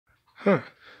Huh.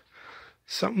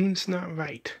 Something's not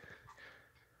right.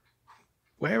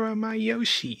 Where are my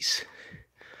Yoshis?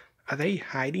 Are they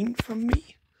hiding from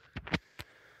me?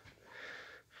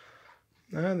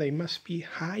 Ah, they must be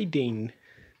hiding.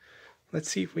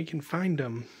 Let's see if we can find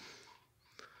them.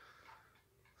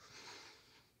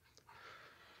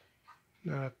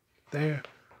 Not there.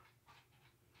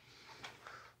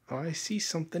 Oh, I see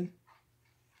something.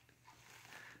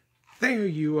 There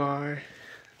you are.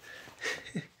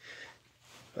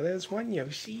 Well, there's one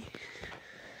Yoshi.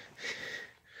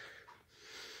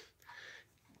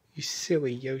 You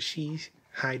silly Yoshis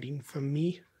hiding from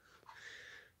me.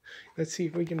 Let's see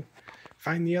if we can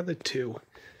find the other two.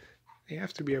 They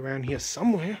have to be around here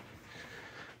somewhere.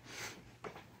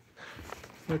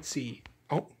 Let's see.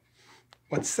 Oh,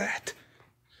 what's that?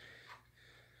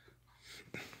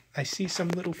 I see some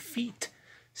little feet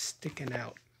sticking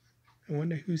out. I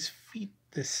wonder whose feet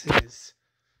this is.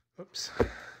 Oops.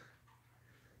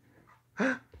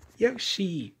 Ah,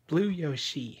 Yoshi, blue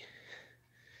Yoshi.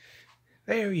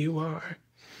 There you are.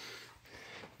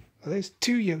 Well, there's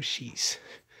two Yoshis.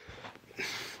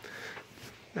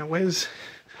 Now where's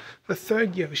the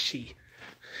third Yoshi?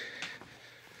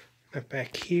 Not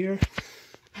back here.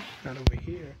 Not over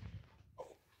here. Oh,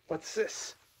 what's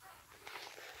this?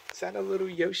 Is that a little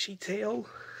Yoshi tail?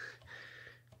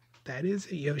 That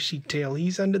is a Yoshi tail.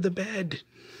 He's under the bed.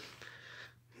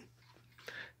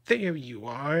 There you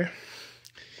are.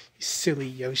 You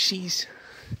silly Yoshis.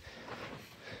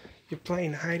 You're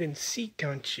playing hide and seek,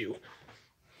 aren't you?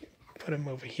 Put him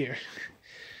over here.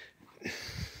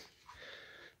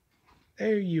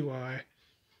 There you are.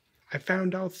 I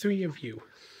found all three of you.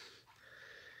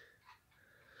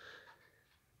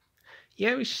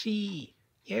 Yoshi!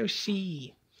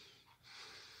 Yoshi!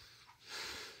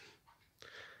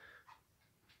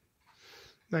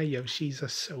 My Yoshis are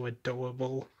so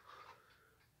adorable.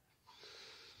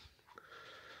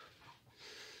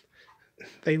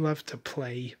 They love to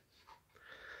play.